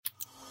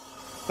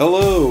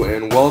Hello,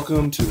 and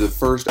welcome to the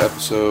first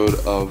episode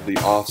of the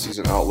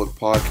Offseason Outlook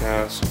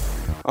podcast.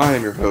 I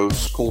am your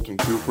host, Colton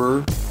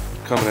Cooper,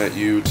 coming at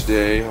you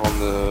today on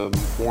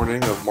the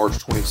morning of March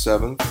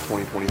 27th,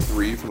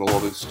 2023, from the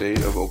lovely state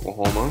of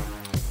Oklahoma.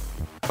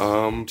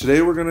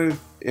 Today we're going to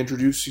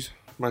introduce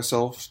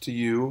myself to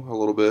you a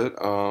little bit.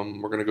 We're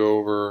going to go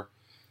over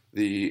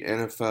the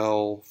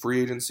NFL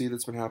free agency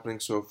that's been happening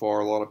so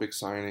far. A lot of big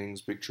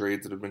signings, big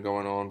trades that have been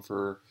going on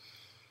for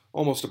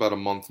almost about a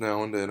month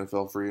now into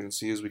NFL free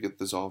agency as we get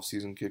this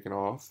offseason kicking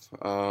off.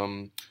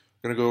 Going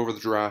to go over the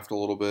draft a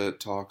little bit,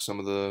 talk some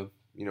of the,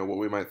 what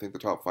we might think the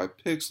top 5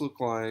 picks look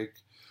like,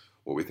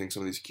 what we think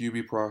some of these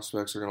QB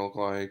prospects are going to look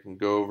like, and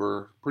go over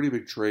a pretty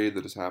big trade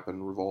that has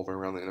happened revolving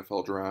around the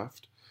NFL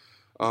draft.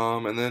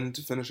 And then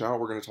to finish out,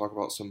 we're going to talk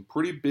about some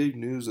pretty big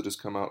news that has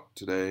come out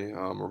today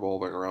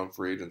revolving around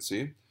free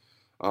agency.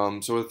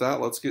 So with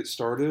that, let's get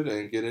started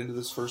and get into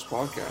this first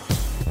podcast.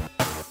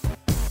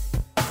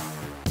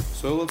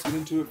 So let's get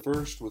into it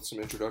first with some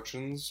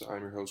introductions. I'm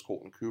your host,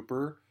 Colton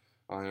Cooper.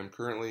 I am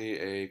currently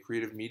a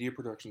creative media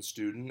production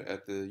student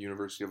at the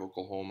University of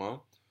Oklahoma.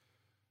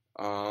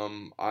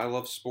 I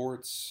love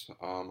sports.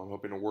 I'm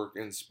hoping to work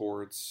in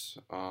sports.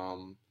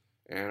 And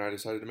I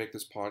decided to make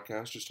this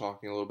podcast just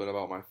talking a little bit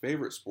about my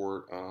favorite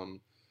sport,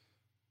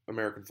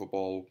 American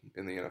football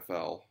in the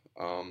NFL.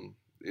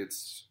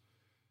 It's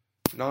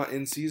not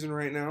in season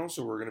right now,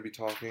 so we're going to be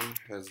talking,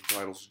 as the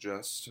title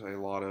suggests, a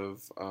lot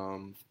of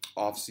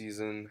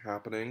off-season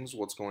happenings,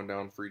 what's going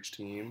down for each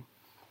team.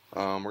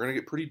 We're going to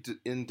get pretty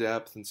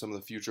in-depth in some of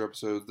the future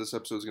episodes. This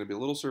episode is going to be a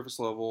little surface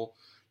level,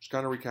 just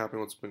kind of recapping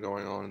what's been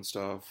going on and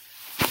stuff.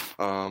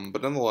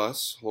 But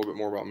nonetheless, a little bit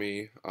more about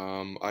me.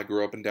 I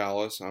grew up in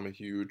Dallas. I'm a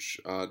huge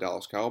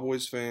Dallas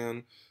Cowboys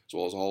fan, as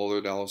well as all other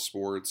Dallas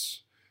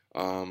sports.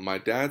 My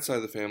dad's side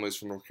of the family is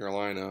from North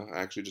Carolina. I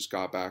actually just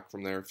got back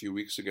from there a few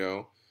weeks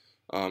ago.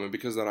 And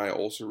because of that, I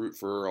also root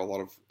for a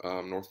lot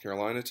of North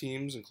Carolina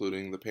teams,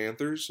 including the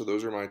Panthers. So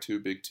those are my two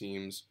big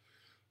teams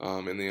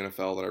in the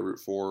NFL that I root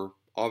for.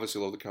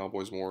 Obviously, love the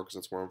Cowboys more because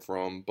that's where I'm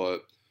from.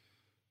 But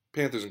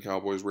Panthers and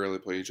Cowboys rarely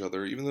play each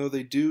other, even though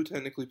they do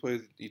technically play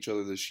each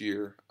other this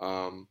year.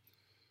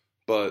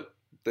 But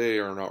they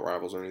are not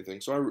rivals or anything.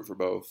 So I root for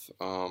both.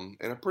 And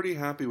I'm pretty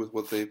happy with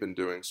what they've been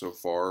doing so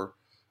far.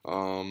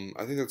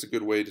 I think that's a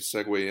good way to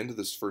segue into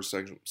this first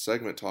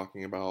segment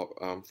talking about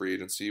free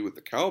agency with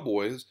the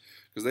Cowboys,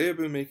 because they have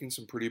been making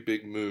some pretty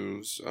big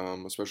moves,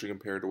 especially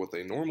compared to what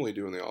they normally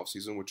do in the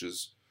offseason, which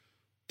is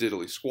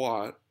diddly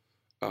squat.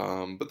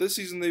 But this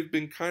season they've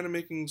been kind of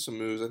making some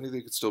moves. I think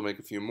they could still make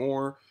a few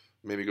more,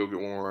 maybe go get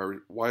one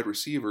more wide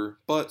receiver,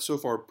 but so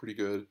far pretty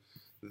good.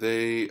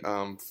 They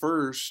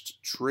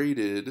first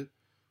traded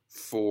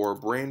for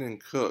Brandon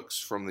Cooks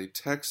from the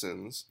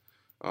Texans.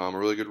 A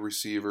really good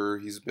receiver.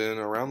 He's been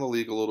around the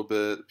league a little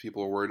bit.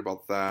 People are worried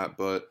about that,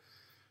 but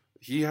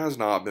he has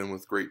not been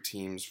with great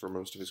teams for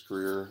most of his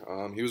career.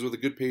 He was with a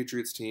good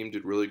Patriots team,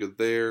 did really good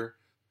there.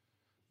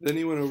 Then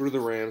he went over to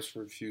the Rams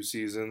for a few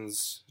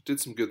seasons,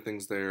 did some good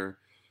things there,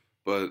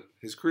 but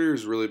his career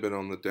has really been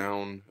on the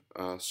down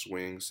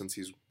swing since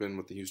he's been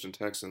with the Houston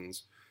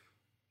Texans.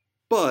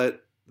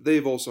 But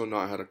they've also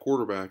not had a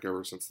quarterback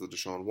ever since the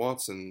Deshaun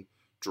Watson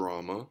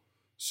drama.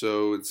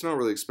 So it's not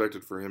really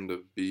expected for him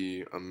to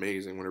be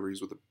amazing whenever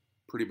he's with a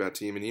pretty bad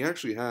team. And he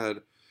actually had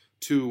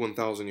 2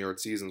 1,000-yard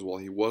seasons while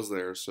he was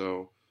there.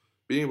 So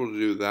being able to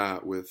do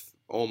that with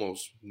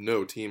almost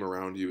no team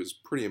around you is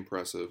pretty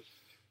impressive.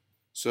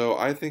 So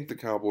I think the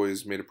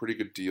Cowboys made a pretty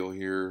good deal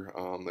here.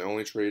 They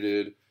only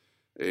traded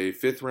a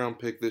 5th-round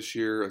pick this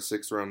year, a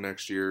 6th round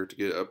next year to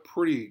get a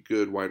pretty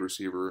good wide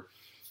receiver.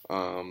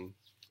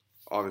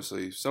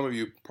 Obviously, some of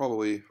you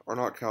probably are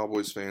not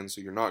Cowboys fans,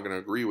 so you're not going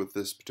to agree with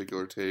this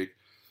particular take.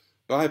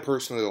 But I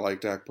personally like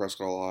Dak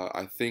Prescott a lot.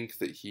 I think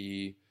that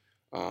he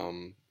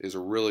is a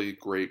really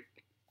great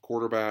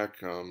quarterback.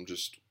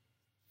 Just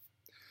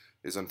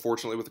is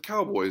unfortunately with the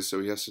Cowboys,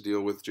 so he has to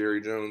deal with Jerry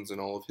Jones and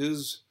all of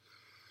his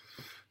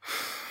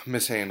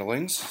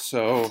mishandlings.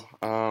 So,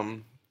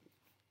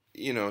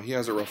 he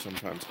has it rough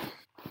sometimes.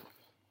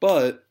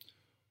 But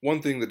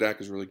one thing that Dak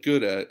is really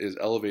good at is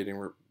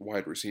elevating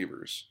wide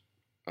receivers.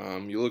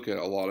 You look at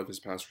a lot of his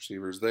past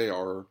receivers, they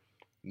are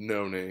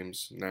no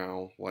names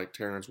now, like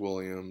Terrence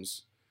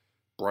Williams,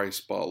 Bryce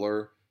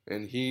Butler,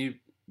 and he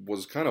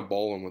was kind of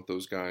balling with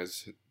those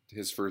guys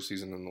his first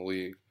season in the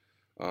league.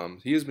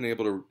 He has been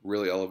able to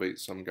really elevate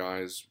some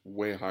guys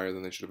way higher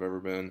than they should have ever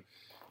been.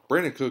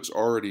 Brandon Cooks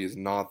already is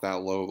not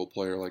that low of a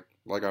player,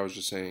 like I was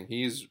just saying.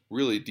 He's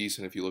really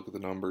decent if you look at the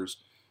numbers,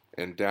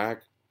 and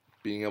Dak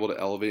being able to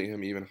elevate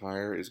him even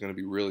higher is going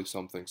to be really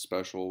something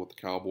special with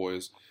the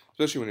Cowboys,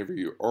 especially whenever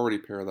you already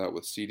pair that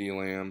with CeeDee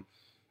Lamb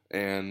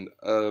and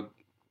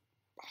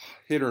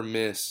hit or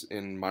miss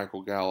in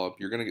Michael Gallup.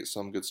 You're going to get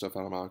some good stuff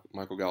out of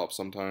Michael Gallup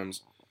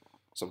sometimes.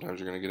 Sometimes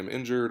you're going to get him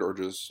injured or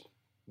just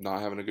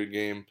not having a good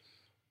game.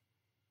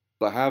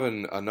 But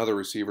having another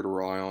receiver to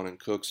rely on in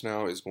Cooks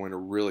now is going to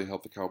really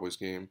help the Cowboys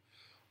game.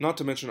 Not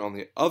to mention on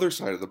the other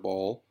side of the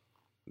ball,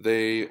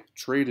 they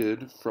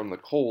traded from the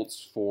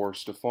Colts for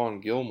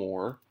Stephon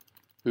Gilmore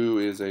who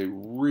is a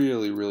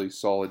really, really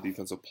solid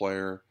defensive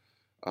player.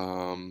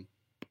 Um,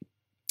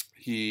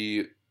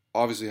 he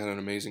obviously had an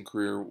amazing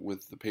career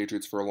with the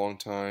Patriots for a long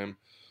time,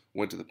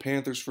 went to the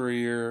Panthers for a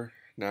year,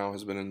 now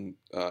has been in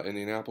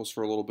Indianapolis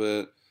for a little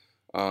bit.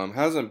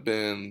 Hasn't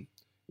been,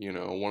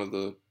 one of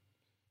the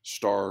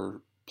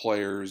star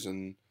players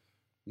and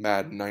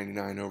Madden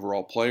 99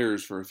 overall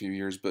players for a few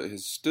years, but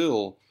has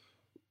still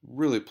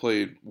really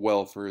played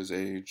well for his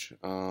age.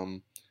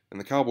 And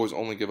the Cowboys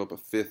only give up a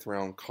fifth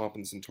round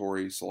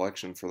compensatory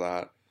selection for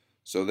that.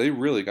 So they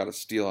really got a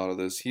steal out of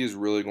this. He is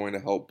really going to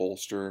help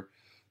bolster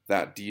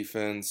that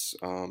defense,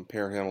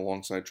 pair him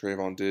alongside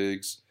Trayvon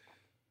Diggs.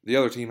 The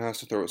other team has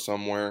to throw it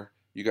somewhere.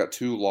 You got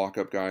two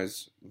lockup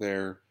guys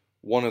there.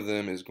 One of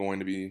them is going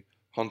to be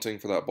hunting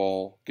for that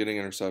ball, getting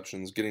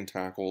interceptions, getting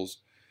tackles.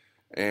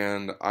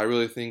 And I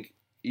really think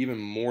even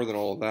more than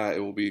all of that, it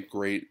will be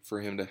great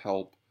for him to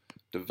help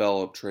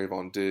develop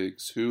Trayvon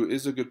Diggs, who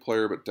is a good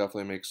player but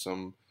definitely makes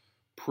some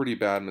pretty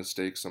bad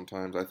mistakes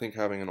sometimes. I think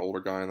having an older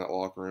guy in that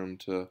locker room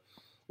to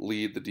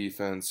lead the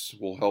defense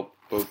will help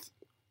both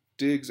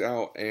Diggs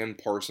out and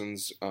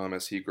Parsons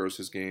as he grows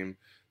his game,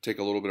 take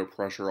a little bit of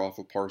pressure off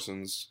of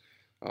Parsons.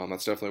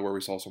 That's definitely where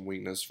we saw some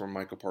weakness from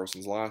Micah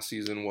Parsons last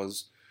season,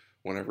 was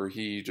whenever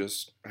he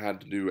just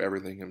had to do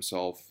everything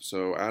himself.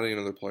 So adding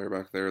another player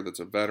back there that's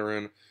a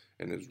veteran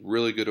and is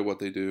really good at what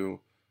they do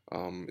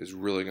is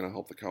really going to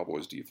help the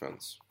Cowboys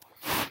defense.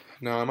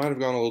 Now, I might have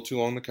gone a little too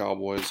long on the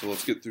Cowboys, so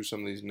let's get through some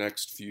of these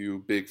next few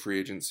big free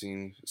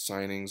agency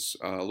signings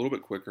a little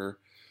bit quicker.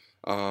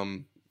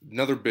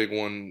 Another big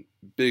one,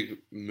 big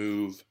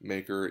move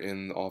maker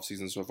in the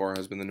offseason so far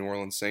has been the New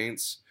Orleans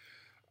Saints.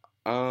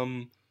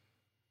 Now,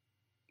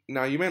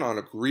 you may not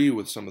agree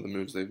with some of the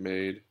moves they've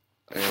made,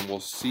 and we'll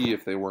see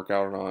if they work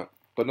out or not.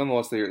 But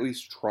nonetheless, they're at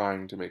least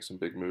trying to make some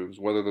big moves.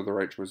 Whether they're the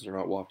right choices or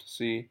not, we'll have to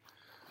see.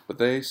 But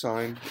they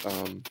signed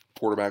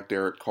quarterback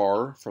Derek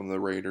Carr from the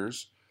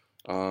Raiders,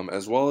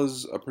 as well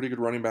as a pretty good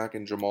running back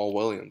in Jamal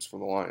Williams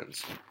from the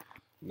Lions.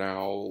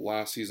 Now,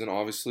 last season,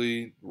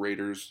 obviously,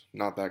 Raiders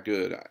not that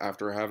good.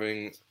 After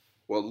having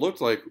what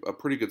looked like a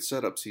pretty good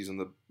setup season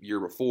the year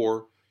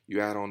before, you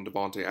add on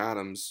Devontae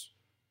Adams,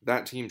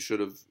 that team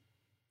should have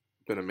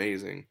been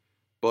amazing.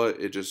 But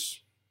it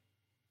just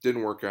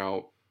didn't work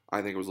out.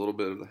 I think it was a little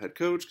bit of the head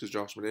coach because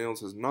Josh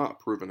McDaniels has not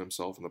proven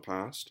himself in the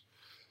past.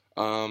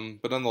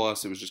 But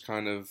nonetheless, it was just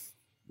kind of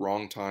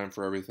wrong time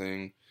for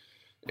everything.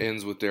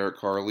 Ends with Derek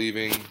Carr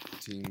leaving the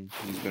team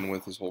he's been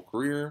with his whole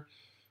career,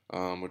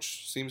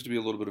 which seems to be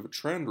a little bit of a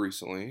trend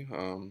recently.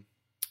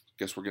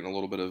 Guess we're getting a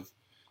little bit of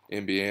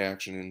NBA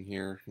action in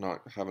here,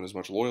 not having as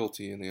much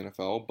loyalty in the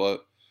NFL,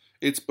 but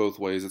it's both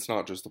ways. It's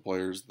not just the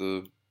players.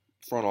 The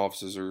front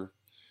offices are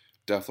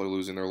definitely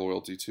losing their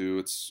loyalty too.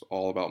 It's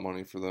all about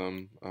money for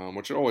them,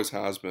 which it always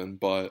has been,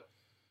 but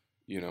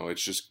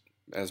it's just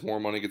as more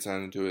money gets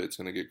added into it, it's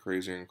going to get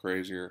crazier and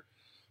crazier.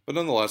 But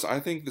nonetheless,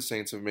 I think the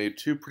Saints have made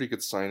two pretty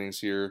good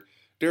signings here.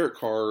 Derek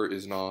Carr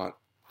is not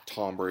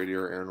Tom Brady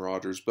or Aaron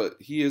Rodgers, but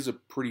he is a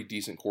pretty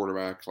decent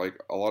quarterback. Like,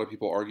 a lot of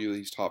people argue that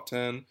he's top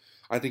 10.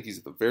 I think he's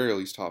at the very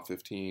least top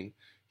 15.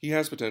 He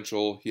has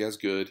potential. He has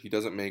good. He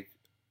doesn't make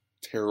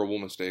terrible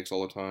mistakes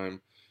all the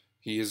time.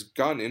 He has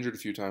gotten injured a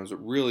few times,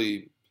 but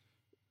really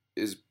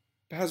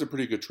has a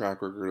pretty good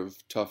track record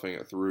of toughing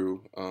it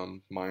through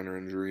minor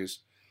injuries.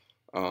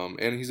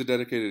 And he's a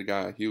dedicated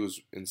guy. He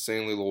was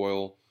insanely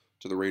loyal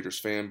to the Raiders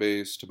fan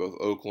base, to both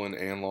Oakland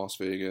and Las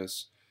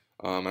Vegas.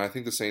 And I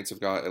think the Saints have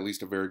got at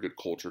least a very good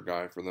culture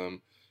guy for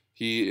them.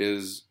 He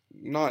is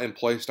not in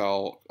play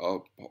style a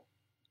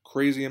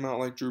crazy amount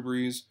like Drew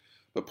Brees,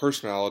 but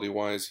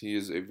personality-wise, he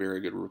is a very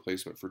good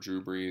replacement for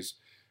Drew Brees.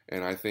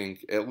 And I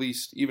think, at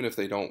least, even if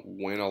they don't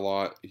win a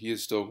lot, he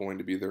is still going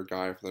to be their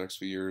guy for the next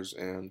few years.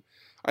 And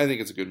I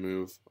think it's a good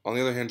move. On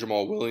the other hand,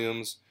 Jamal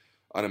Williams,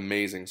 an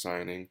amazing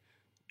signing.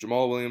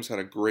 Jamal Williams had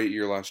a great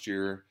year last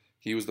year.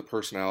 He was the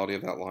personality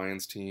of that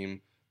Lions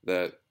team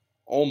that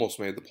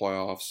almost made the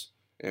playoffs,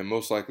 and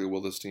most likely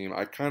will this team.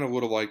 I kind of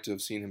would have liked to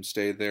have seen him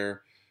stay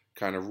there,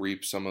 kind of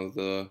reap some of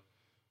the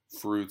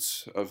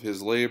fruits of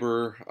his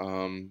labor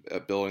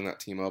at building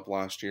that team up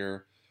last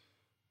year.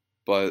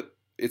 But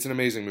it's an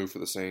amazing move for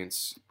the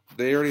Saints.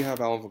 They already have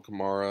Alvin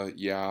Kamara,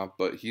 yeah,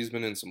 but he's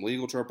been in some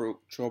legal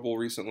trouble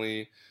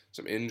recently,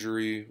 some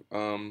injury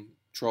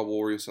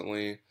trouble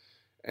recently,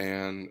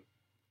 and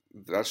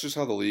that's just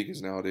how the league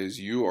is nowadays.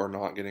 You are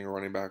not getting a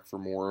running back for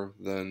more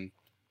than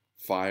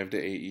 5 to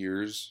 8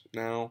 years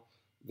now.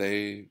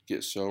 They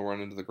get so run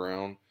into the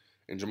ground.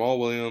 And Jamal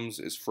Williams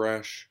is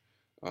fresh.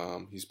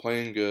 He's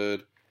playing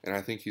good. And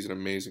I think he's an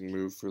amazing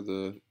move for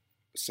the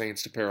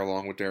Saints to pair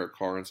along with Derek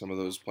Carr and some of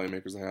those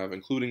playmakers they have,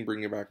 including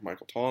bringing back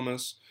Michael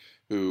Thomas,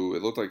 who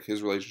it looked like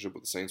his relationship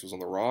with the Saints was on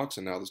the rocks.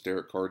 And now this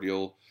Derek Carr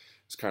deal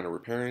is kind of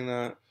repairing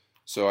that.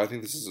 So I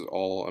think this is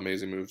all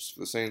amazing moves for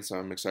the Saints.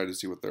 I'm excited to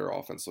see what their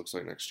offense looks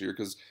like next year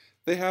because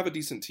they have a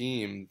decent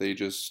team. They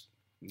just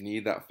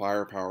need that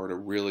firepower to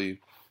really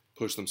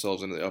push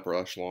themselves into the upper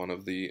echelon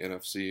of the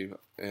NFC.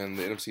 And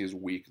the NFC is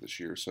weak this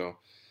year, so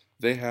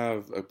they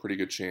have a pretty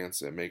good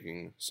chance at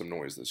making some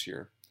noise this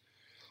year.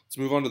 Let's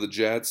move on to the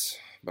Jets.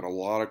 Been a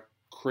lot of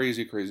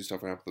crazy, crazy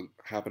stuff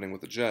happening with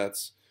the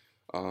Jets.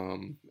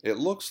 It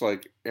looks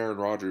like Aaron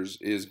Rodgers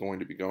is going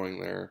to be going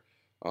there.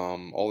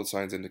 All the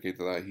signs indicate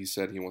that he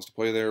said he wants to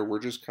play there. We're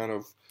just kind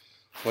of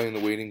playing the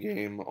waiting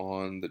game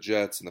on the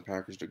Jets and the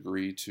Packers to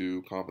agree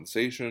to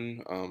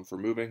compensation for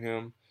moving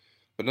him.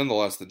 But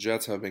nonetheless, the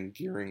Jets have been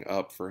gearing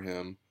up for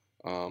him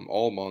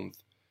all month.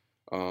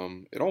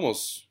 It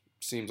almost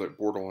seems like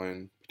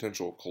borderline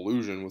potential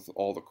collusion with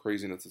all the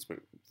craziness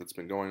that's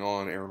been going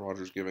on. Aaron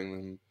Rodgers giving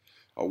them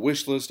a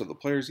wish list of the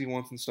players he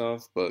wants and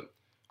stuff, but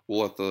we'll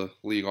let the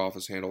league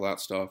office handle that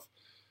stuff.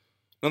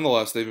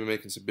 Nonetheless, they've been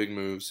making some big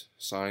moves.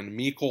 Signed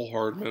Mecole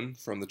Hardman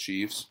from the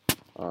Chiefs.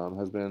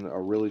 Has been a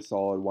really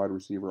solid wide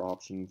receiver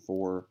option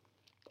for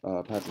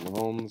Patrick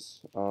Mahomes,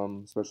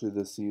 especially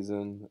this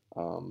season.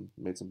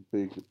 Made some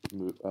big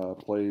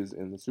plays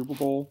in the Super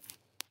Bowl.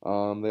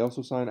 They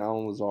also signed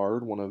Allen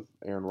Lazard, one of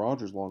Aaron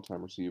Rodgers'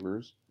 longtime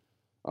receivers.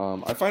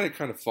 I find it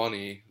kind of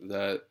funny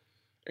that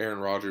Aaron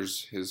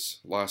Rodgers, his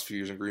last few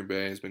years in Green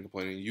Bay, has been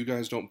complaining, you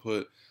guys don't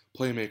put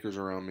playmakers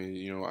around me.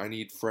 You know, I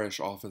need fresh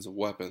offensive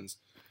weapons.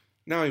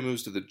 Now he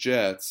moves to the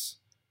Jets.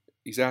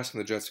 He's asking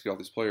the Jets to get all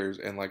these players,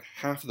 and like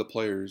half of the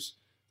players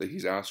that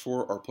he's asked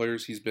for are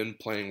players he's been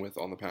playing with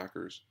on the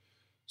Packers.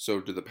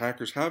 So did the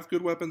Packers have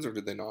good weapons or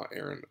did they not,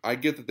 Aaron? I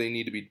get that they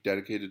need to be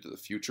dedicated to the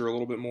future a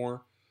little bit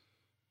more,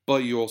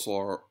 but you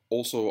also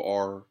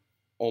are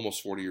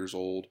almost 40 years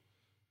old.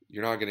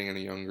 You're not getting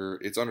any younger.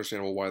 It's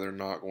understandable why they're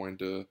not going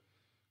to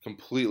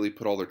completely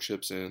put all their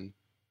chips in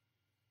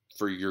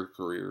for your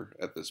career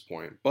at this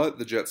point. But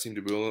the Jets seem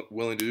to be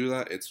willing to do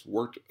that. It's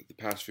worked the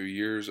past few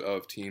years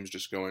of teams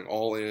just going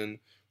all in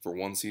for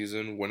one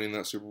season, winning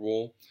that Super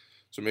Bowl.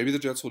 So maybe the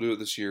Jets will do it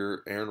this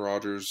year. Aaron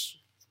Rodgers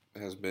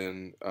has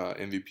been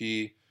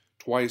MVP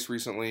twice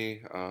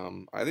recently.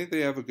 I think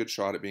they have a good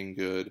shot at being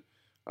good,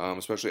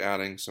 especially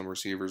adding some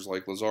receivers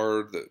like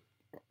Lazard that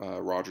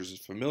Rodgers is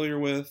familiar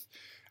with,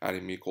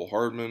 adding Mecole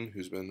Hardman,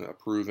 who's been a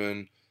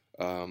proven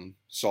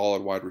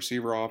solid wide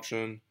receiver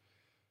option.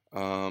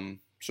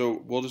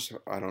 So we'll just,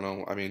 I don't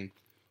know. I mean,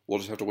 we'll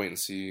just have to wait and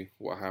see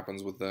what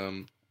happens with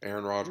them.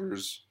 Aaron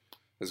Rodgers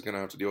is going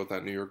to have to deal with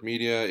that New York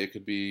media. It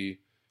could be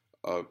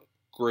a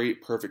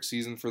great, perfect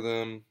season for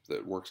them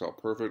that works out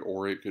perfect,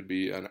 or it could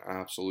be an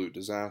absolute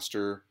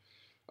disaster.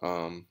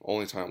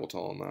 Only time will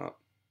tell on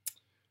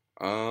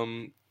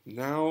that.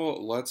 Now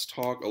let's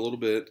talk a little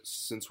bit,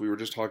 since we were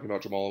just talking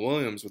about Jamal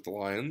Williams with the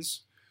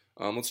Lions.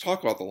 Let's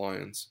talk about the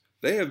Lions.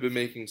 They have been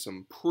making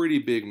some pretty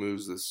big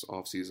moves this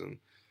offseason.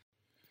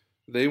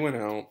 They went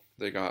out,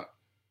 they got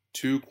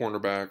two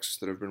cornerbacks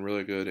that have been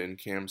really good in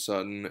Cam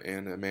Sutton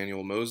and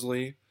Emmanuel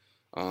Mosley.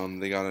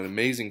 They got an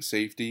amazing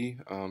safety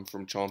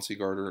from Chauncey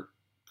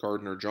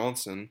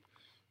Gardner-Johnson,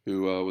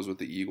 who was with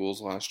the Eagles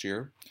last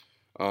year.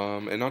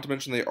 And not to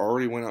mention, they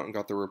already went out and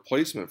got the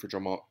replacement for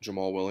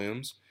Jamal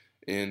Williams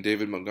in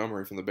David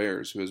Montgomery from the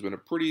Bears, who has been a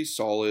pretty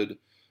solid,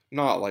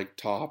 not like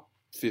top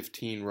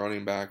 15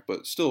 running back,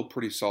 but still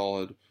pretty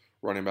solid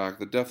running back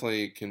that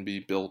definitely can be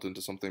built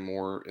into something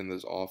more in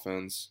this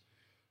offense.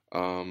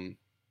 I'm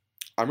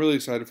really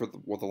excited for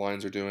what the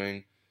Lions are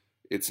doing.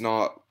 It's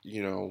not,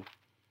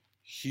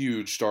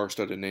 huge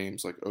star-studded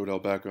names like Odell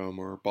Beckham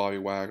or Bobby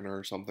Wagner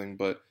or something,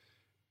 but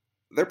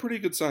they're pretty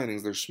good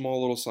signings. They're small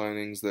little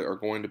signings that are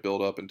going to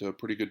build up into a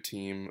pretty good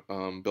team,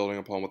 building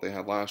upon what they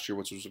had last year,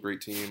 which was a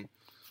great team.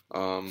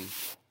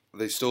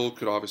 They still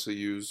could obviously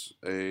use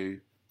a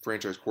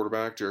franchise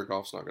quarterback. Jared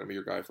Goff's not going to be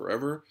your guy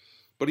forever,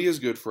 but he is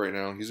good for right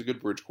now. He's a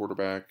good bridge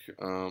quarterback.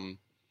 And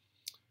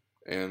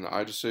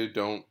I just say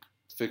don't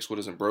fix what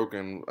isn't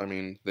broken. I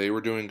mean, they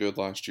were doing good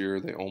last year.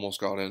 They almost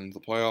got into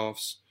the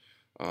playoffs.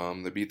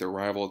 They beat their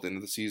rival at the end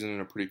of the season in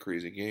a pretty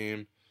crazy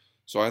game.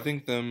 So I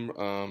think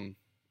them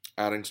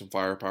adding some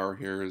firepower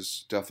here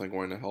is definitely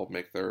going to help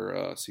make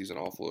their season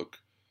outlook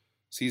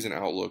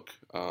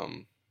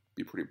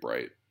be pretty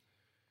bright.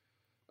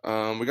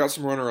 We got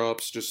some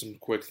runner-ups, just some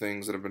quick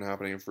things that have been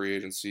happening in free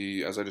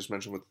agency. As I just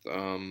mentioned with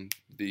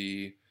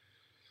the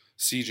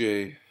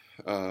CJ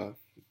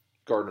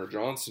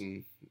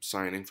Gardner-Johnson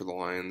signing for the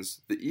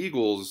Lions, the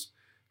Eagles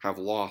have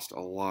lost a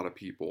lot of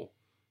people.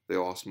 They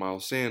lost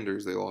Miles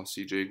Sanders, they lost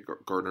CJ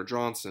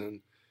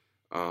Gardner-Johnson,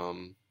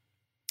 and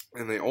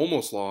they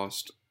almost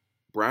lost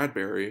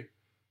Bradbury,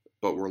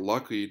 but were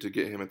lucky to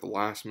get him at the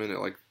last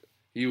minute. Like,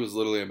 he was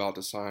literally about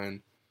to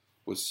sign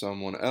with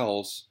someone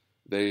else.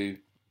 They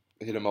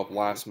hit him up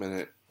last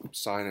minute,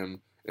 sign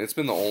him. And it's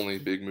been the only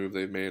big move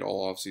they've made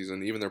all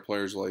offseason. Even their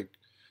players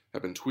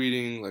have been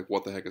tweeting,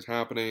 what the heck is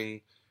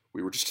happening?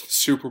 We were just in the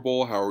Super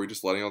Bowl. How are we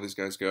just letting all these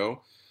guys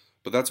go?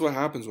 But that's what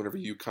happens whenever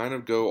you kind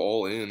of go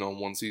all in on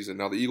one season.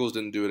 Now, the Eagles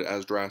didn't do it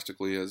as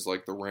drastically as the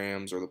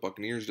Rams or the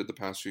Buccaneers did the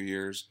past few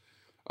years,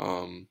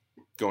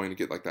 going to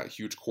get that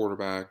huge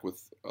quarterback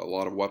with a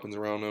lot of weapons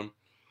around him.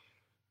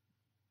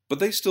 But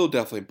they still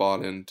definitely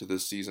bought into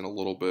this season a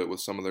little bit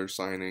with some of their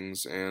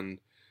signings, and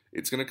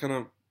it's going to kind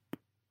of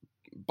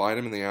bite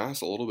them in the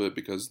ass a little bit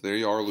because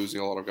they are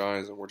losing a lot of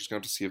guys, and we're just going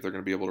to have to see if they're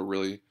going to be able to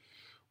really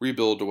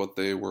rebuild to what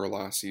they were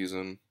last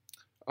season.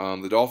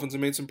 The Dolphins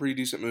have made some pretty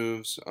decent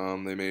moves.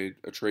 They made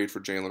a trade for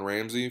Jalen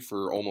Ramsey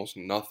for almost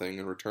nothing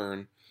in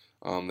return.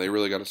 They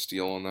really got a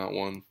steal on that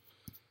one.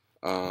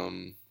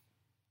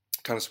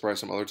 Kind of surprised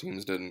some other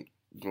teams didn't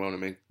go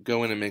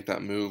in and make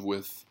that move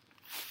with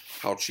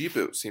how cheap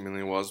it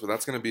seemingly was, but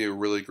that's going to be a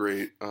really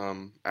great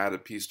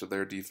added piece to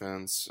their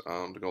defense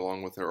to go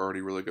along with their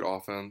already really good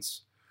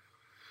offense.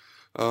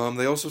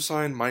 They also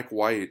signed Mike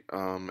White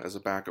as a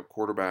backup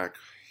quarterback.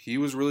 He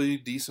was really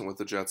decent with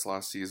the Jets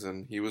last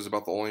season. He was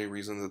about the only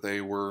reason that they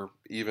were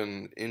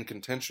even in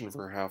contention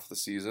for half the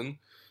season,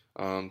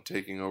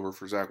 taking over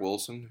for Zach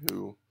Wilson,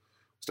 who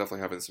was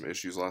definitely having some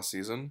issues last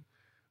season.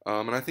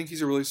 And I think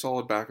he's a really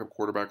solid backup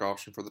quarterback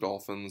option for the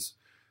Dolphins.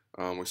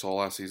 We saw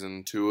last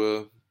season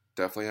Tua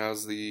definitely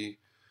has the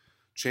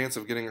chance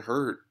of getting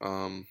hurt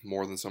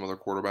more than some other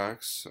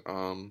quarterbacks.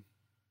 And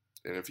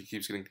if he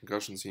keeps getting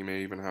concussions, he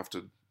may even have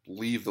to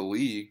leave the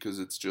league because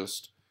it's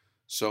just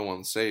so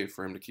unsafe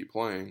for him to keep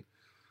playing.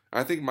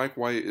 I think Mike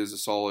White is a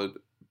solid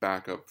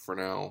backup for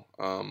now.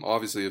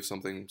 Obviously, if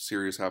something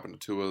serious happened to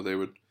Tua, they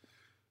would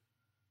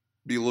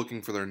be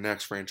looking for their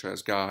next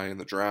franchise guy in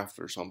the draft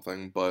or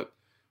something. But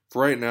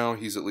for right now,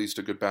 he's at least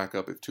a good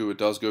backup. If Tua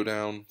does go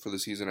down for the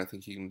season, I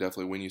think he can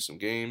definitely win you some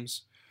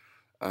games.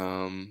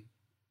 And,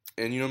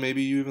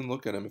 maybe you even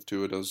look at him if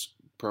Tua does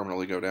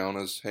permanently go down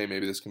as, hey,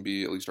 maybe this can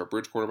be at least our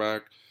bridge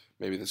quarterback.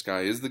 Maybe this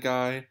guy is the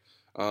guy.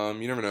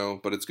 You never know,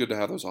 but it's good to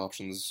have those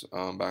options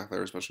back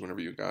there, especially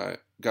whenever you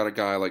got a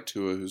guy like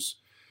Tua who's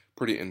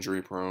pretty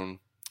injury prone.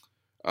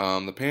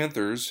 The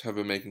Panthers have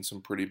been making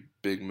some pretty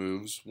big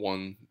moves.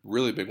 One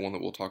really big one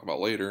that we'll talk about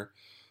later.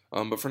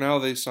 But for now,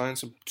 they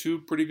signed two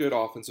pretty good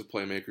offensive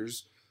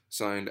playmakers.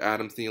 Signed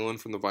Adam Thielen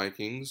from the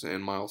Vikings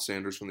and Miles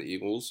Sanders from the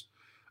Eagles.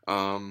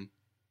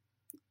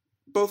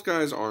 Both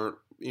guys aren't,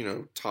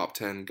 top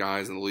 10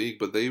 guys in the league,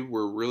 but they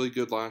were really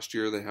good last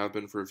year. They have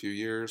been for a few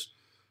years.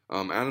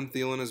 Adam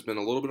Thielen has been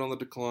a little bit on the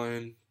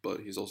decline,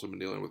 but he's also been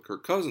dealing with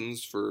Kirk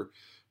Cousins for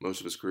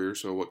most of his career,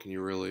 so what can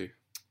you really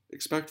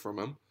expect from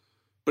him?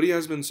 But he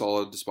has been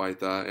solid despite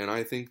that, and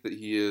I think that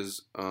he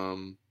is a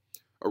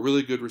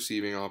really good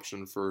receiving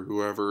option for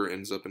whoever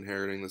ends up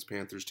inheriting this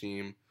Panthers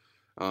team,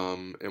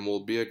 and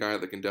will be a guy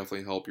that can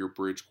definitely help your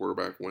bridge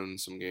quarterback win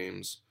some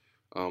games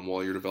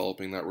while you're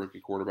developing that rookie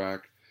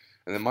quarterback.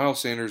 And then Miles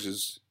Sanders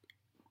is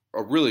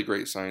a really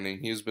great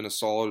signing. He has been a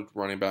solid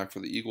running back for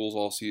the Eagles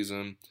all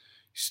season.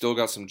 He's still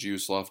got some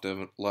juice left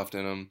in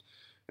him.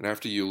 And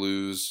after you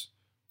lose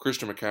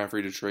Christian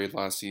McCaffrey to trade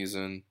last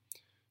season,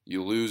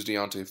 you lose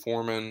Deontay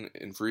Foreman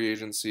in free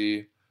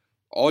agency,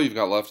 all you've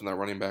got left in that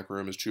running back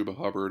room is Chuba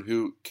Hubbard,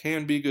 who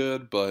can be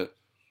good, but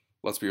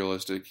let's be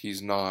realistic,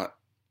 he's not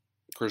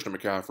Christian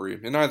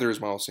McCaffrey, and neither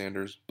is Miles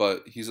Sanders,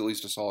 but he's at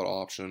least a solid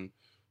option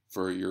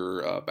for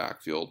your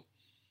backfield.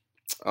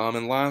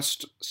 And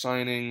last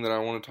signing that I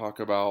want to talk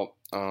about,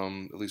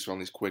 at least on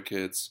these quick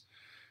hits,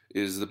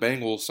 is the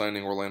Bengals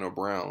signing Orlando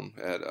Brown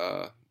at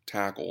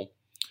tackle.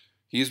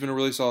 He's been a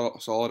really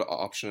solid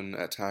option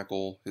at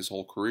tackle his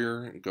whole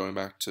career, going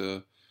back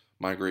to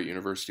my great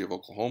University of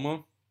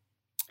Oklahoma.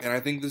 And I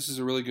think this is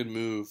a really good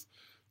move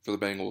for the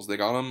Bengals. They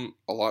got him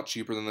a lot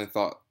cheaper than they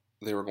thought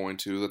they were going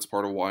to. That's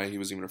part of why he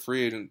was even a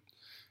free agent,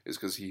 is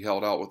because he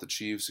held out with the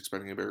Chiefs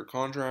expecting a bigger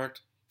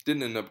contract.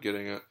 Didn't end up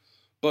getting it,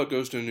 but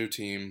goes to a new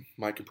team,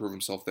 might can prove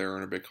himself there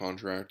in a big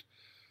contract.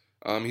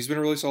 He's been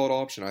a really solid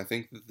option. I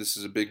think that this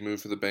is a big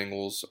move for the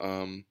Bengals.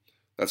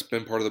 That's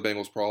been part of the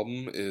Bengals'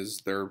 problem,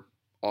 is their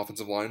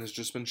offensive line has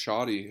just been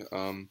shoddy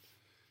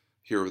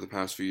here over the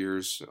past few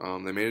years.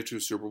 They made it to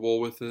a Super Bowl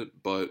with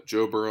it, but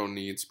Joe Burrow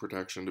needs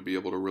protection to be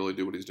able to really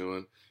do what he's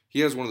doing. He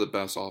has one of the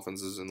best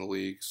offenses in the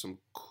league, some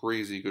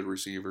crazy good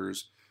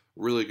receivers,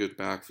 really good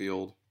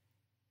backfield,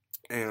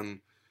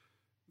 and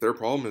their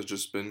problem has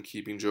just been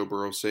keeping Joe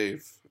Burrow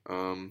safe.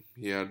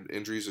 He had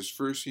injuries his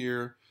first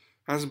year,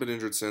 hasn't been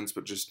injured since,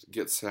 but just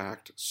gets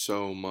sacked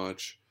so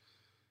much.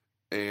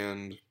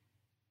 And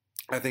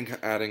I think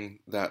adding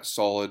that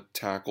solid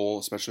tackle,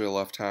 especially a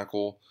left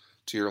tackle,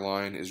 to your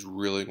line is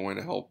really going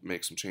to help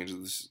make some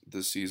changes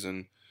this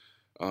season.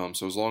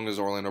 So as long as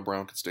Orlando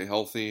Brown can stay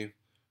healthy,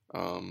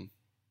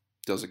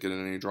 doesn't get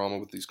in any drama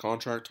with these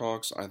contract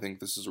talks, I think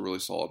this is a really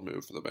solid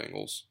move for the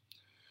Bengals.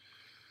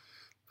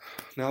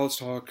 Now let's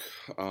talk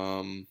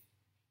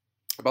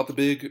about the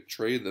big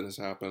trade that has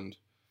happened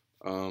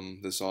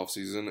this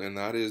offseason, and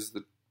that is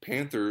the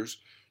Panthers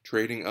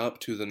trading up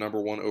to the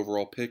number 1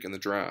 overall pick in the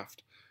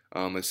draft.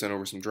 They sent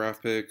over some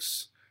draft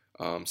picks,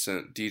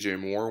 sent DJ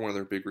Moore, one of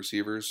their big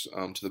receivers,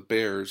 to the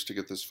Bears to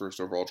get this first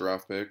overall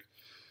draft pick,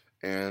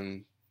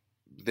 and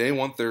they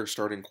want their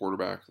starting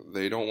quarterback.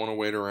 They don't want to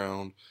wait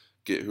around,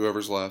 get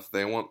whoever's left.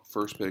 They want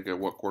first pick at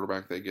what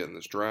quarterback they get in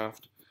this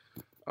draft.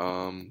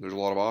 There's a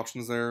lot of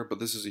options there, but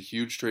this is a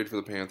huge trade for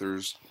the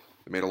Panthers.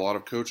 They made a lot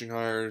of coaching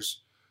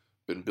hires,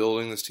 been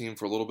building this team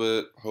for a little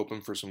bit,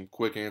 hoping for some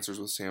quick answers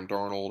with Sam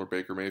Darnold or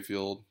Baker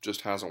Mayfield.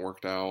 Just hasn't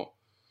worked out.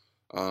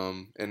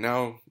 And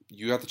now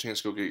you got the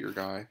chance to go get your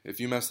guy. If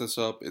you mess this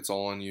up, it's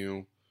all on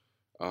you.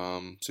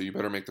 So you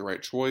better make the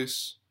right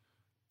choice.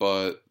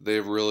 But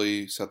they've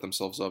really set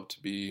themselves up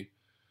to be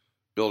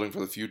building for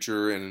the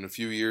future. And in a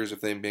few years,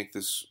 if they make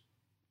this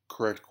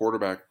correct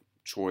quarterback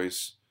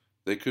choice,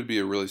 they could be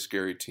a really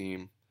scary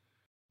team.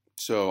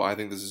 So I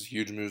think this is a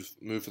huge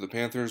move for the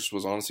Panthers.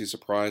 Was honestly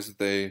surprised that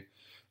they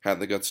had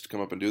the guts to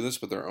come up and do this,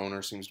 but their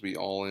owner seems to be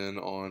all in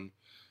on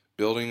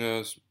building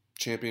a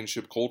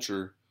championship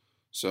culture.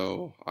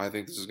 So I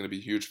think this is going to be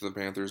huge for the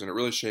Panthers, and it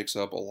really shakes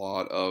up a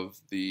lot of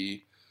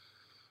the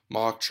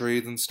mock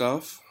trades and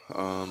stuff.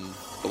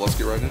 But let's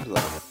get right into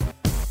that.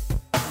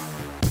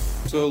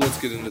 So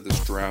let's get into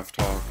this draft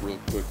talk real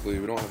quickly.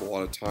 We don't have a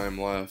lot of time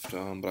left,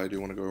 but I do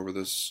want to go over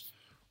this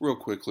real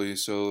quickly.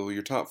 So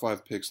your top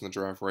 5 picks in the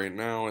draft right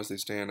now as they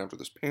stand after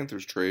this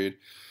Panthers trade.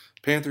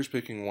 Panthers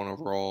picking 1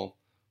 overall,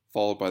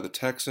 followed by the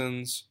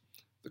Texans,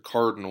 the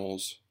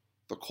Cardinals,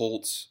 the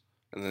Colts,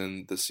 and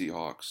then the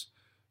Seahawks.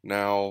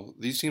 Now,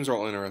 these teams are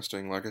all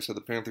interesting. Like I said,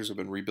 the Panthers have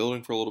been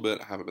rebuilding for a little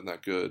bit, haven't been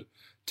that good.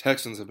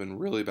 Texans have been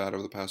really bad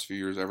over the past few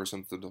years, ever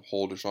since the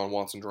whole Deshaun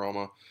Watson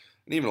drama,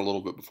 and even a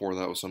little bit before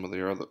that with some of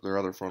their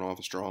other front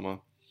office drama.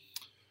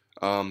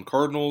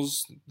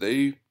 Cardinals,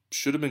 they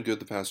should have been good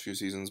the past few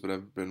seasons, but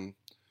have been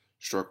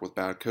struck with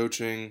bad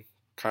coaching,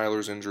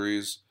 Kyler's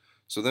injuries.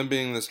 So them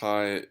being this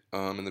high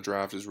in the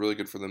draft is really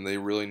good for them. They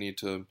really need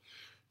to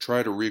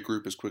try to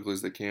regroup as quickly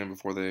as they can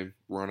before they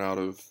run out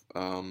of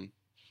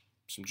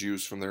some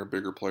juice from their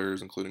bigger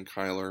players, including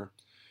Kyler.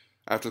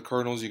 After the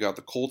Cardinals, you got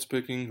the Colts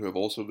picking, who have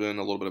also been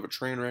a little bit of a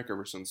train wreck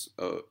ever since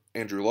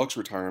Andrew Luck's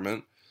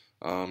retirement.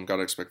 Got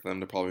to expect them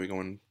to probably be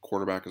going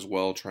quarterback as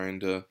well, trying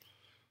to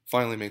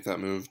finally make that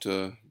move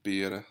to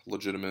be a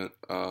legitimate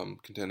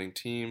contending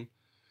team.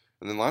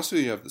 And then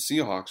lastly, you have the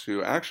Seahawks,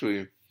 who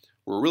actually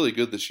were really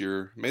good this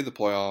year, made the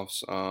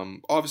playoffs.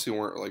 Obviously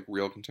weren't like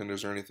real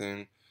contenders or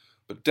anything,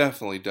 but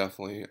definitely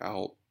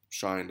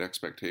outshined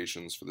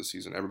expectations for the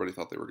season. Everybody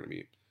thought they were going to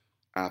be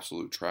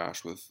absolute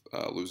trash with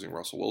losing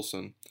Russell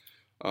Wilson.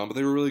 But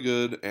they were really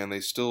good, and they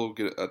still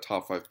get a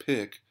top 5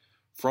 pick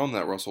from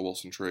that Russell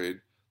Wilson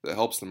trade that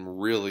helps them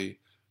really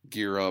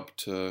gear up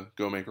to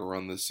go make a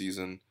run this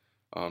season,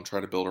 try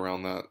to build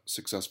around that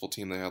successful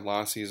team they had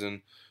last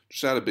season.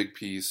 Just add a big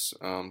piece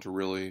to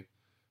really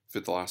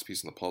fit the last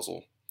piece in the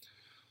puzzle.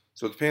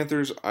 So the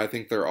Panthers, I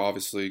think they're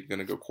obviously going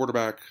to go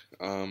quarterback.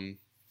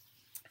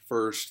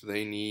 First,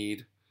 they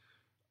need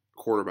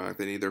quarterback.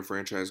 They need their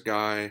franchise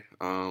guy.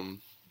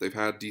 They've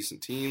had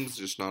decent teams,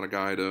 just not a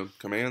guy to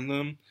command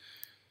them.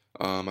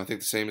 I think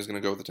the same is going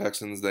to go with the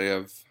Texans. They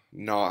have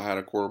not had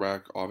a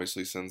quarterback,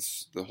 obviously,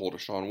 since the whole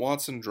Deshaun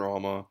Watson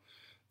drama.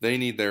 They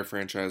need their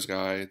franchise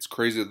guy. It's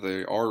crazy that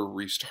they are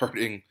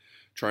restarting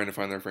trying to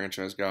find their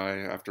franchise guy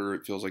after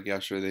it feels like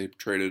yesterday they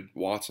traded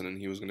Watson and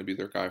he was going to be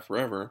their guy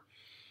forever.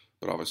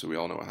 But obviously we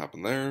all know what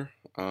happened there.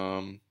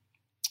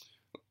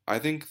 I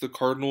think the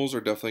Cardinals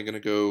are definitely going to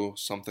go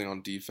something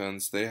on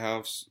defense. They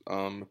have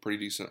a pretty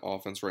decent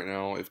offense right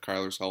now if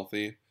Kyler's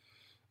healthy.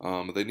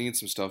 But they need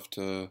some stuff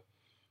to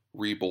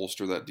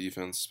re-bolster that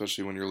defense,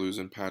 especially when you're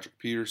losing Patrick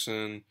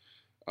Peterson.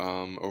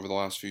 Over the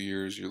last few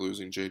years, you're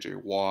losing J.J.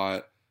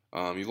 Watt.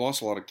 You've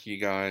lost a lot of key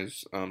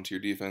guys to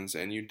your defense,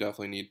 and you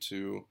definitely need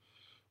to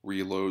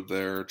reload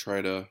there.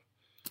 Try to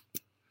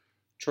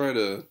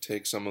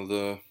take some of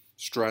the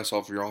stress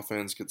off of your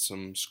offense, get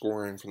some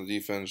scoring from the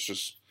defense,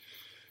 just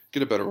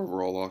get a better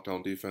overall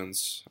lockdown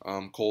defense.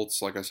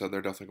 Colts, like I said,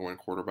 they're definitely going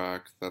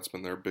quarterback. That's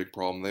been their big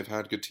problem. They've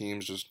had good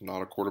teams, just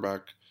not a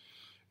quarterback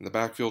in the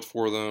backfield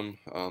for them.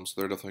 So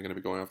they're definitely going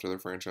to be going after their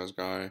franchise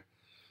guy.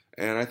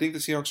 And I think the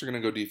Seahawks are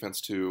going to go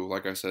defense too.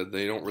 Like I said,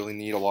 they don't really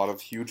need a lot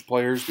of huge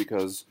players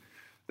because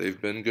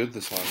they've been good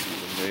this last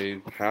season.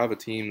 They have a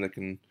team that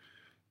can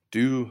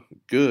do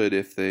good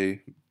if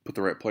they put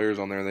the right players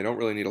on there. They don't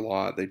really need a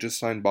lot. They just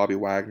signed Bobby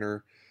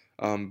Wagner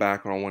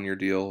back on a 1-year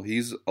deal.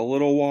 He's a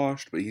little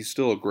washed, but he's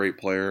still a great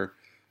player.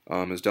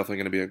 Is definitely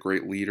going to be a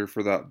great leader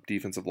for that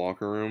defensive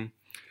locker room.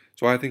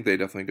 So I think they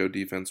definitely go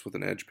defense with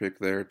an edge pick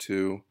there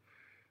too.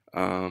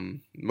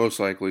 Most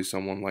likely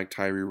someone like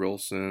Tyree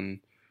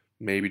Wilson,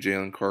 maybe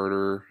Jalen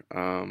Carter.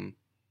 And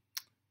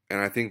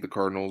I think the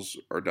Cardinals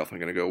are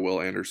definitely going to go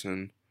Will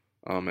Anderson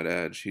at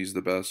edge. He's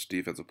the best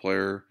defensive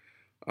player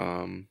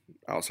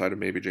outside of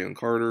maybe Jalen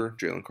Carter.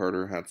 Jalen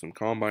Carter had some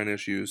combine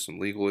issues, some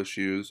legal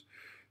issues,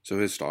 so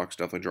his stock's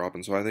definitely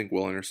dropping. So I think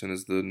Will Anderson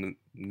is the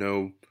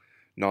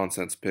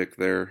no-nonsense pick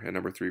there at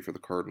number 3 for the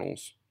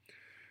Cardinals.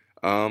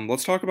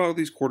 Let's talk about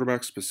these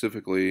quarterbacks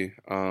specifically,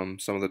 some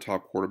of the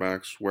top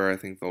quarterbacks, where I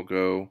think they'll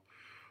go,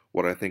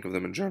 what I think of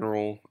them in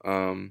general.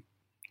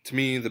 To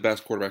me, the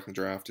best quarterback in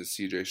the draft is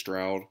C.J.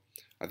 Stroud.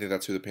 I think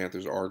that's who the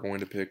Panthers are going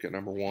to pick at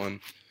number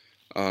 1.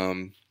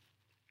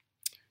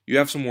 You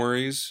have some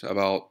worries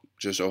about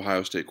just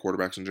Ohio State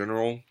quarterbacks in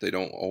general. They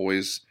don't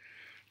always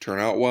turn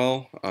out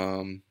well.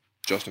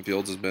 Justin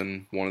Fields has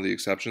been one of the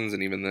exceptions,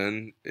 and even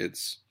then,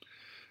 it's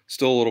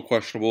still a little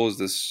questionable. Is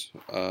this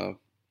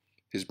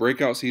his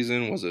breakout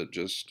season? Was it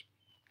just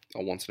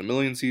a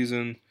once-in-a-million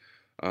season?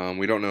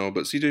 We don't know,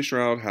 but C.J.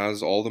 Stroud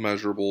has all the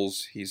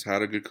measurables. He's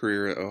had a good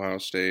career at Ohio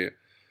State,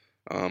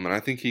 and I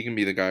think he can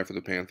be the guy for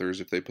the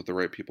Panthers if they put the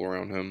right people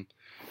around him,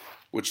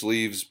 which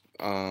leaves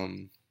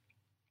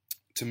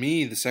To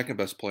me, the second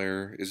best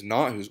player is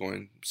not who's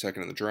going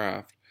second in the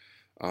draft,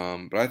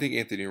 but I think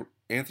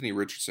Anthony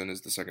Richardson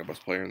is the second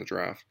best player in the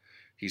draft.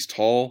 He's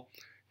tall.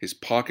 His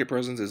pocket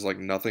presence is like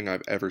nothing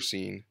I've ever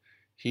seen.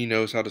 He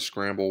knows how to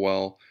scramble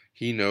well.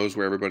 He knows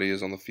where everybody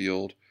is on the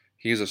field.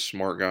 He's a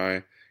smart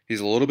guy. He's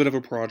a little bit of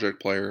a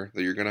project player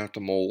that you're going to have to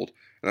mold.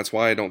 And that's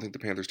why I don't think the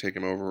Panthers take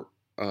him over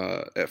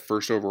at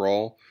first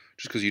overall,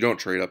 just because you don't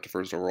trade up to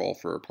first overall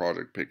for a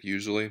project pick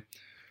usually.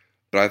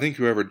 But I think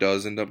whoever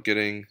does end up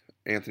getting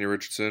Anthony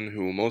Richardson,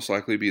 who will most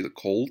likely be the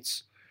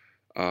Colts,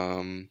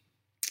 um,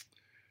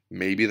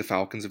 maybe the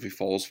Falcons if he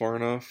falls far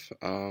enough.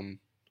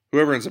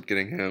 Whoever ends up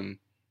getting him,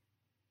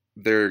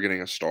 they're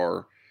getting a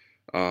star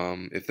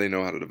if they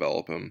know how to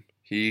develop him.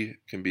 He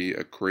can be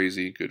a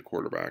crazy good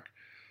quarterback.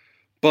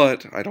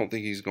 But I don't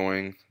think he's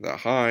going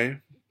that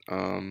high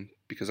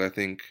because I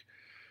think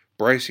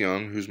Bryce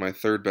Young, who's my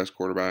third best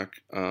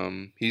quarterback,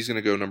 he's going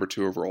to go number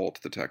 2 overall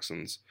to the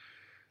Texans.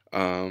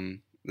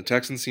 The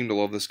Texans seem to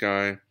love this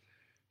guy.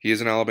 He is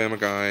an Alabama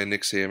guy,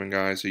 Nick Saban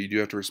guy, so you do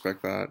have to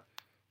respect that.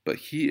 But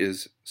he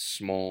is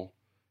small.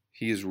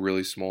 He is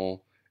really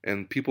small.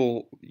 And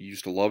people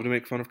used to love to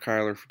make fun of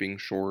Kyler for being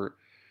short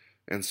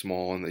and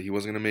small and that he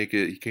wasn't going to make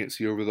it. He can't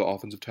see over the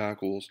offensive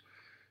tackles.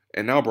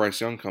 And now Bryce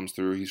Young comes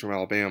through. He's from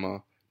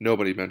Alabama.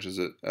 Nobody mentions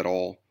it at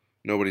all.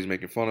 Nobody's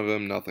making fun of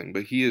him, nothing.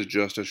 But he is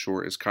just as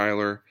short as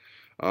Kyler.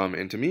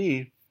 And to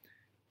me,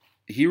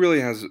 he really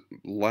has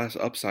less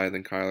upside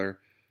than Kyler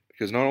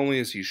because not only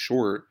is he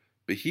short,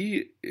 but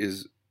he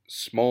is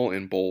small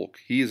in bulk.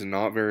 He is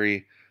not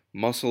very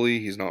muscly.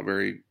 He's not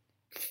very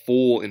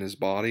full in his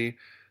body.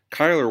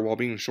 Kyler, while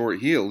being short,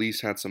 he at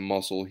least had some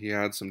muscle. He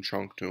had some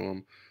chunk to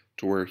him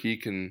to where he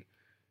can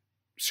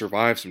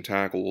survive some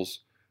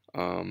tackles,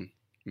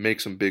 make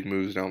some big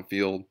moves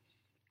downfield.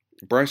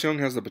 Bryce Young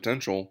has the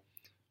potential,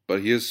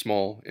 but he is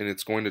small, and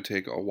it's going to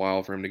take a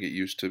while for him to get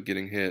used to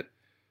getting hit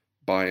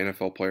by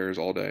NFL players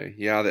all day.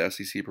 Yeah, the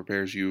SEC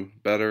prepares you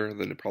better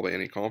than probably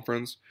any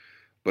conference,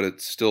 but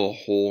it's still a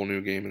whole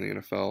new game in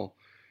the NFL.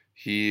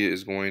 He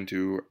is going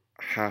to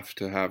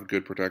have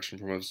good protection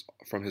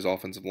from his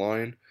offensive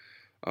line,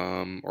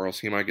 or else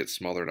he might get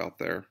smothered out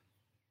there.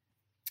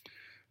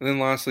 And then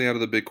lastly, out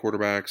of the big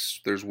quarterbacks,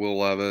 there's Will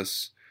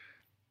Levis.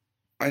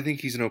 I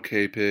think he's an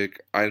okay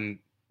pick. I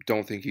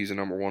don't think he's a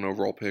number 1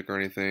 overall pick or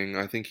anything.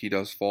 I think he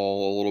does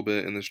fall a little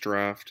bit in this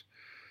draft.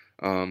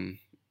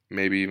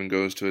 Maybe even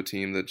goes to a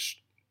team that's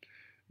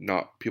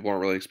not people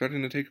aren't really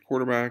expecting to take a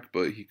quarterback,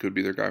 but he could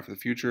be their guy for the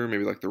future.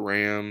 Maybe like the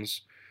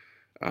Rams,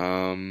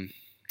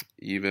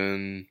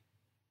 even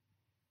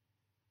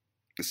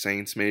the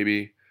Saints,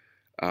 maybe.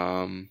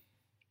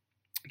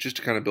 Just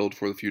to kind of build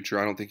for the future.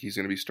 I don't think he's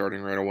going to be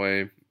starting right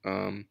away,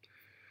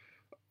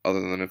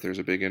 other than if there's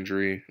a big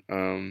injury.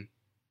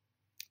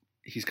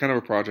 He's kind of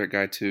a project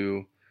guy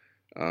too.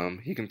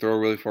 He can throw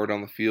really far down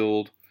the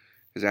field.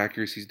 His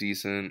accuracy's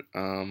decent,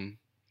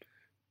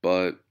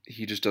 but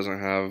he just doesn't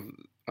have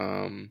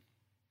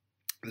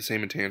the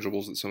same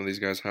intangibles that some of these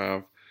guys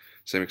have,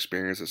 same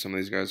experience that some of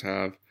these guys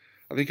have.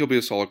 I think he'll be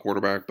a solid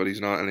quarterback, but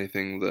he's not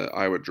anything that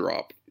I would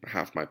drop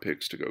half my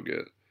picks to go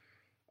get.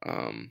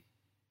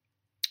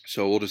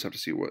 So we'll just have to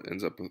see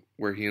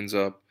where he ends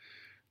up.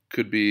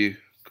 Could be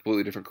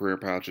completely different career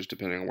path just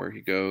depending on where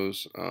he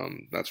goes.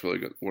 That's really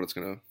what it's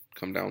going to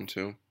come down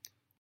to.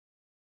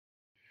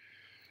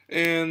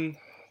 And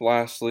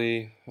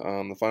lastly,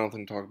 the final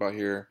thing to talk about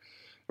here,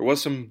 there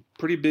was some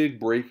pretty big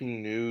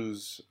breaking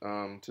news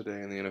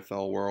today in the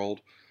NFL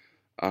world.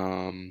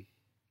 Haven't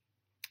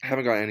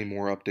got any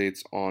more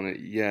updates on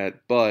it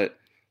yet, but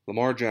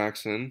Lamar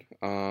Jackson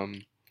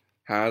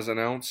has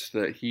announced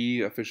that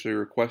he officially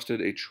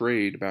requested a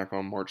trade back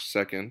on March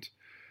 2nd.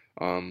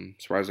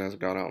 Surprised it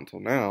hasn't gone out until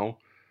now.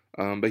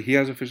 But he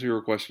has officially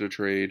requested a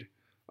trade.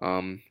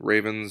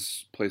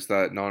 Ravens placed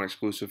that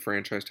non-exclusive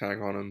franchise tag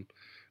on him,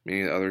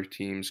 meaning that other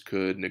teams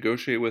could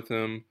negotiate with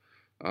him.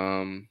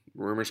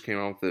 Rumors came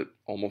out that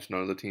almost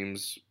none of the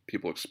teams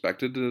people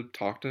expected to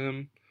talk to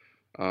him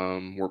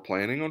were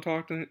planning on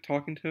talking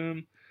to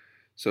him.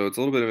 So it's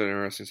a little bit of an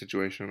interesting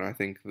situation. I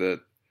think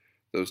that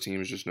those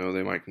teams just know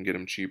they might can get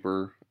him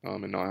cheaper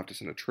and not have to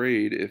send a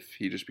trade if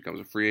he just becomes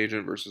a free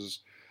agent versus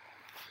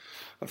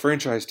a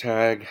franchise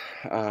tag.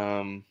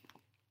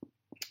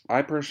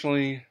 I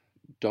personally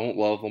don't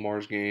love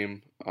Lamar's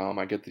game.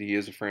 I get that he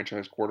is a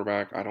franchise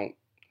quarterback. I don't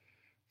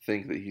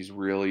think that he's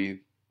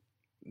really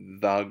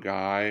the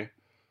guy.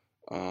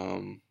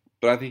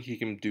 But I think he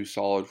can do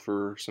solid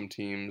for some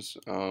teams.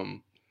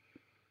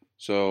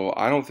 So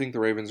I don't think the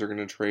Ravens are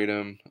going to trade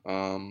him.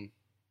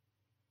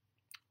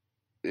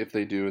 If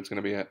they do, it's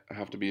going to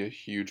have to be a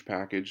huge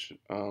package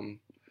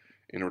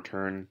in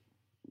return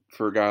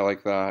for a guy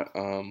like that.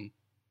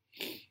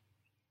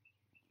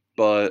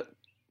 But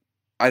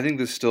I think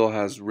this still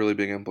has really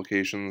big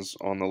implications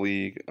on the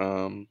league.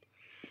 A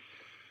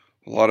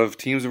lot of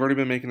teams have already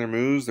been making their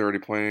moves. They're already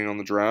planning on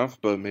the draft,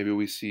 but maybe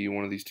we see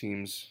one of these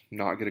teams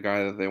not get a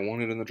guy that they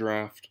wanted in the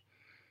draft.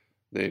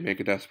 They make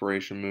a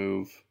desperation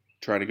move,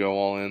 try to go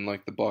all in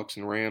like the Bucks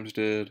and Rams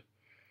did.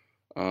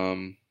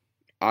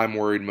 I'm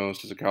worried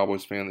most as a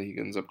Cowboys fan that he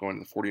ends up going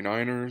to the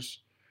 49ers.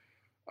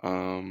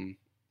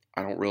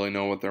 I don't really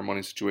know what their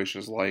money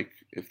situation is like,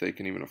 if they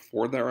can even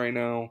afford that right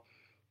now.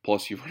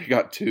 Plus, you've already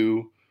got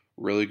two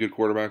really good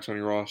quarterbacks on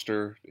your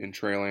roster in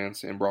Trey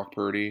Lance and Brock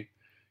Purdy.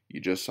 You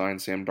just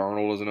signed Sam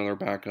Darnold as another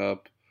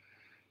backup.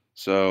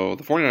 So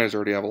the 49ers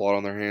already have a lot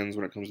on their hands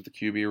when it comes to the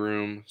QB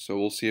room. So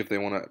we'll see if they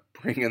want to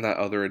bring in that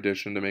other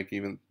addition to make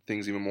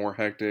things even more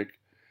hectic.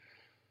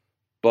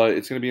 But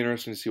it's going to be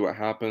interesting to see what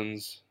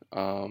happens.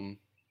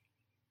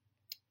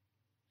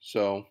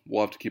 So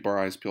we'll have to keep our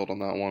eyes peeled on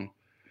that one.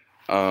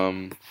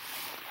 I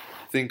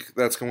think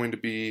that's going to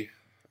be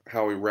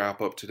how we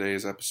wrap up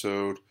today's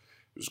episode.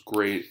 It was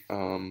great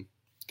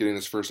getting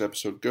this first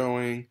episode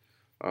going.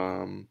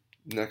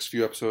 Next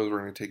few episodes, we're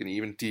going to take an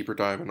even deeper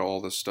dive into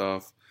all this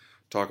stuff,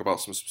 talk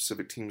about some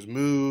specific teams'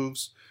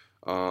 moves,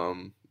 a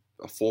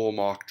full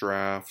mock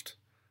draft,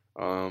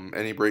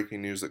 any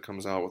breaking news that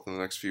comes out within the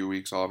next few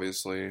weeks,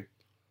 obviously.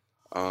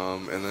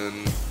 And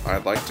then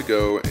I'd like to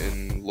go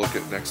and look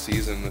at next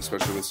season,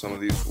 especially with some of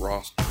these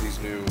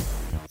new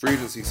free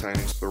agency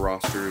signings to the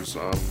rosters.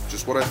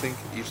 Just what I think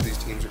each of these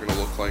teams are going to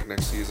look like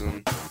next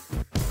season,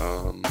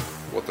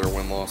 what their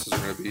win-losses are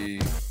going to be,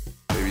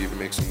 maybe even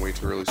make some way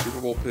too early Super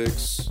Bowl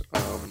picks.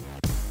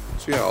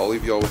 So yeah, I'll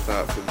leave you all with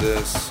that for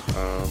this.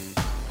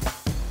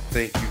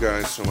 Thank you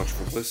guys so much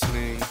for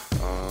listening,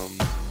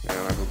 and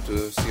I hope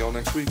to see y'all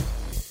next week.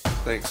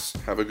 Thanks.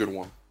 Have a good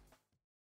one.